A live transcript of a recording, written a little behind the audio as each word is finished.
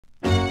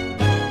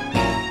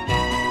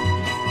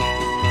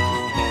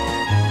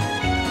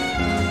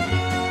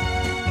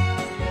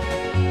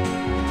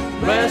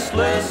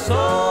restless soul,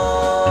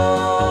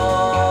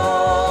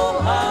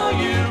 how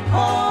you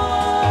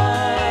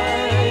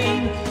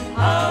pine,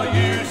 how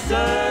you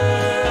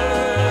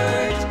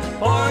search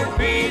for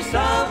peace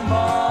of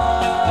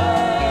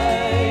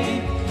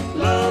mind.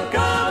 Look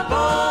above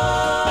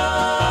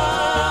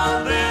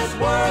this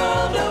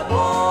world of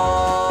woe.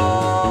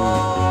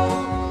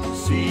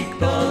 Seek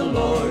the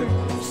Lord,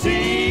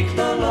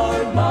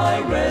 my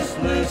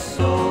restless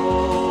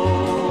soul.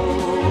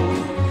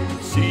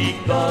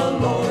 Seek the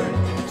Lord,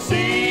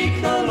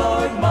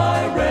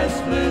 my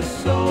restless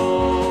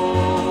soul.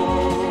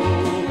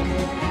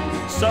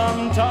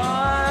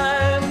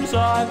 Sometimes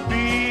I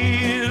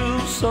feel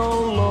so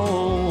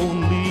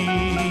lonely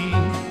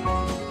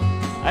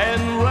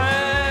and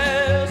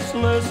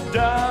restless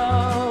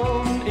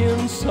down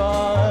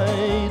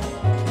inside.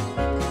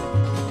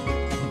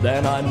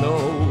 Then I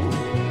know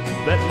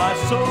that my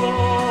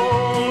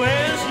soul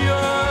is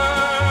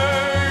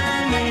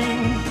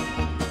yearning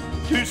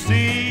to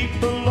seek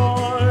the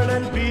Lord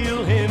and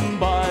feel Him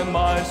by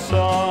my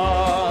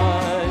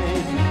side.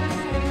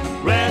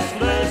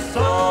 Restless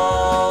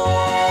soul,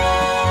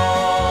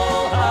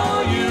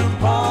 how you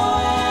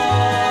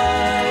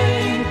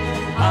pine,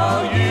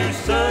 how you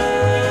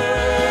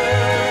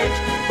search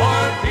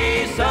for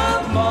peace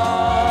of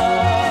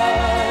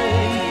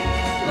mind.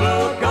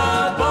 Look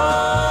above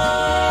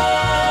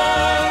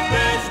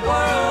this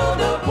world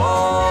of woe.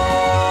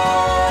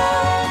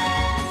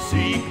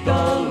 Seek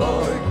the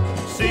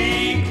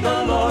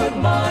Lord,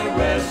 my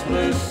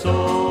restless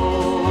soul.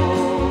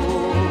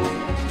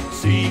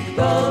 Seek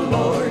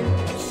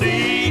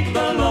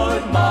the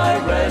Lord, my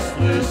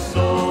restless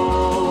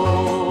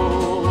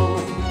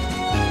soul.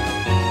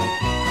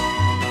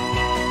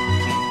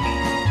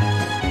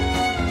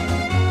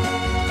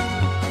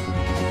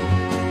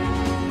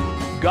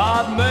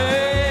 God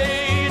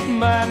made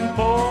man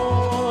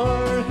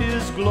for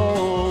His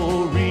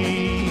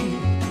glory,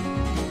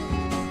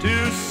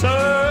 to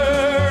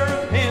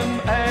serve Him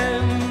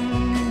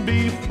and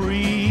be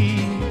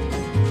free.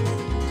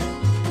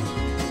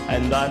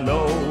 And I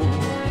know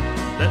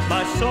that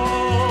my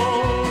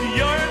soul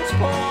yearns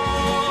for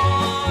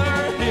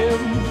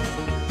Him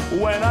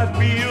when I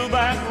feel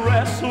that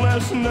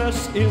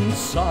restlessness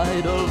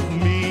inside of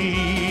me.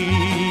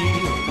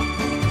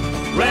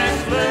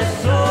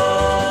 Restless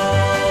soul,